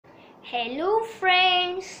Hello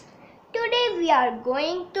friends, today we are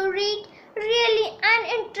going to read really an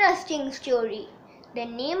interesting story. The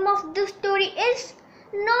name of the story is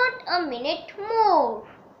Not a Minute More.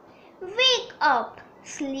 Wake up,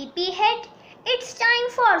 sleepyhead, it's time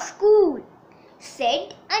for school,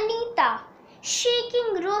 said Anita,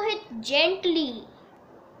 shaking Rohit gently.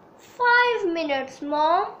 5 minutes,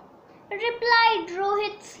 Mom, replied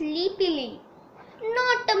Rohit sleepily.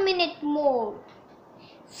 Not a minute more,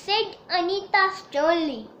 said Anita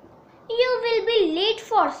sternly. You will be late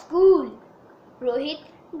for school. Rohit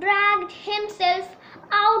dragged himself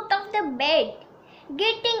out of the bed.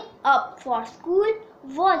 Getting up for school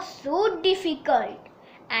was so difficult,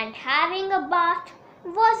 and having a bath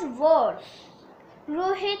was worse.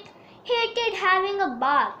 Rohit hated having a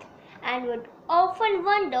bath and would often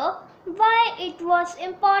wonder why it was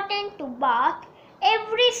important to bath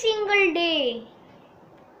every single day.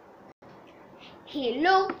 He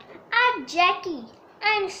looked at Jackie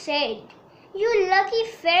and said, You lucky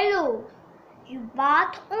fellow, you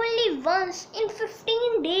bath only once in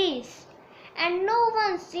 15 days and no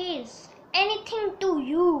one says anything to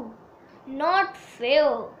you. Not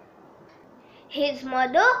fair. His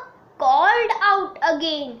mother called out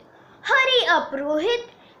again, Hurry up, Rohit,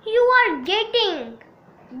 you are getting.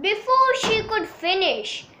 Before she could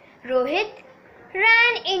finish, Rohit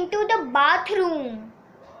ran into the bathroom.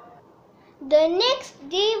 The next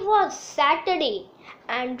day was Saturday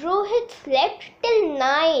and Rohit slept till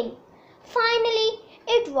 9. Finally,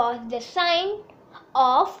 it was the sign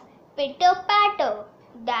of pitter-patter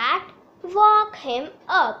that woke him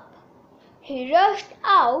up. He rushed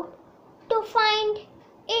out to find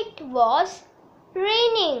it was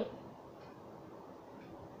raining.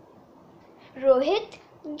 Rohit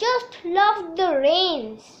just loved the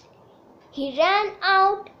rains. He ran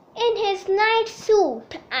out in his night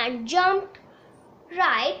suit and jumped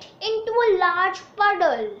right into a large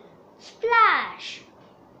puddle. Splash!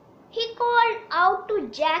 He called out to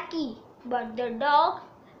Jackie, but the dog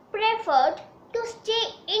preferred to stay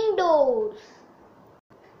indoors.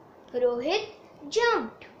 Rohit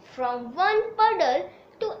jumped from one puddle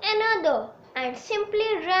to another and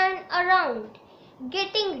simply ran around,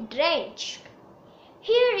 getting drenched.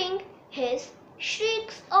 Hearing his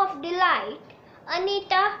shrieks of delight,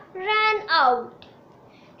 Anita ran out.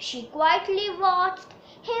 She quietly watched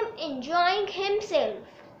him enjoying himself.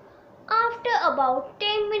 After about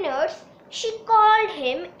 10 minutes, she called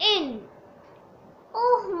him in.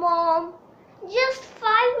 Oh, Mom, just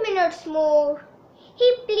 5 minutes more,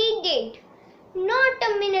 he pleaded. Not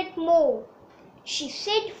a minute more, she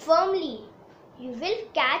said firmly. You will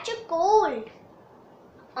catch a cold.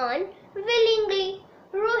 Unwillingly,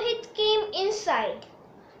 Rohit came inside.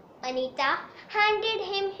 Anita handed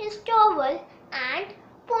him his towel and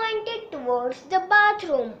pointed towards the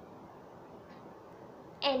bathroom.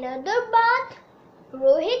 Another bath?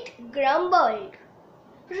 Rohit grumbled.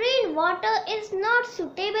 Rainwater is not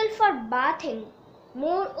suitable for bathing.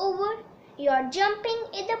 Moreover, your jumping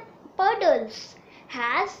in the puddles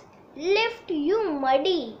has left you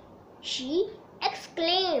muddy, she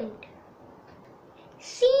exclaimed.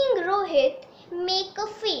 Seeing Rohit make a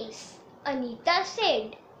face, Anita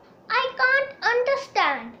said, I can't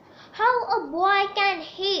understand how a boy can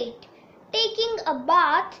hate taking a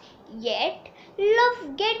bath yet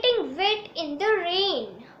love getting wet in the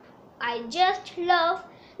rain. I just love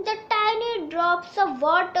the tiny drops of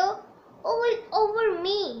water all over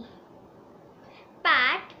me.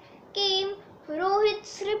 Pat came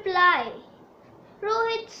Rohit's reply.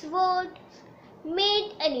 Rohit's words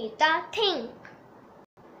made Anita think.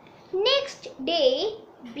 Next day,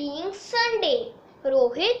 being Sunday,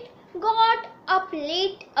 Rohit got up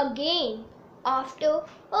late again after a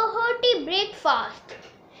hearty breakfast.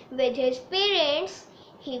 With his parents,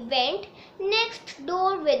 he went next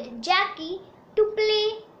door with Jackie to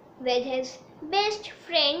play with his best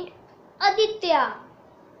friend Aditya.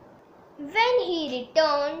 When he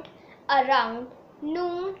returned around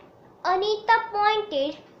noon, Anita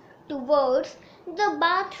pointed towards the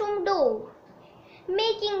bathroom door.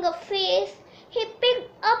 Making a face, he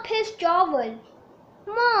picked up his towel.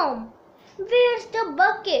 Mom, where's the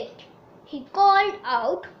bucket? He called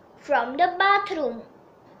out from the bathroom.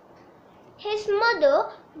 His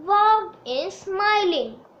mother walked in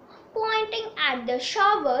smiling. Pointing at the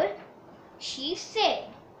shower, she said,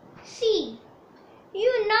 See,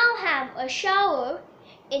 you now have a shower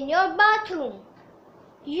in your bathroom.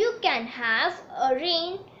 You can have a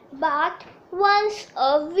rain bath once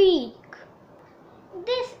a week.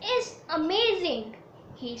 This is amazing,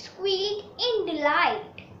 he squealed in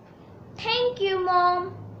delight. Thank you,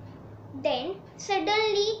 Mom. Then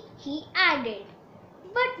suddenly he added,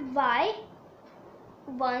 But why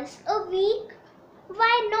once a week?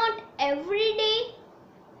 Why not every day?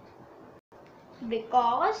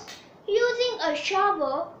 Because using a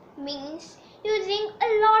shower means using a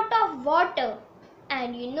lot of water,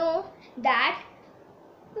 and you know that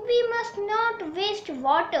we must not waste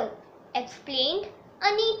water, explained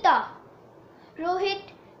Anita. Rohit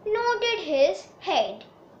nodded his head.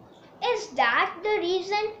 Is that the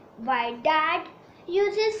reason why Dad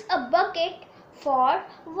uses a bucket for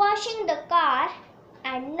washing the car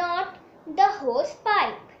and not the hose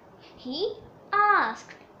pipe? He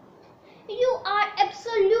asked. You are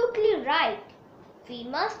absolutely right. We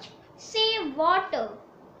must save water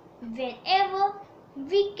whenever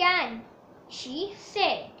we can, she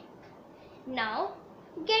said. Now,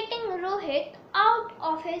 getting Rohit out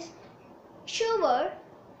of his shower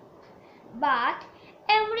bath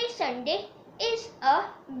every Sunday is a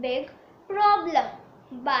big problem.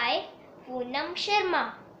 By Poonam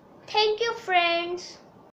Sharma. Thank you, friends.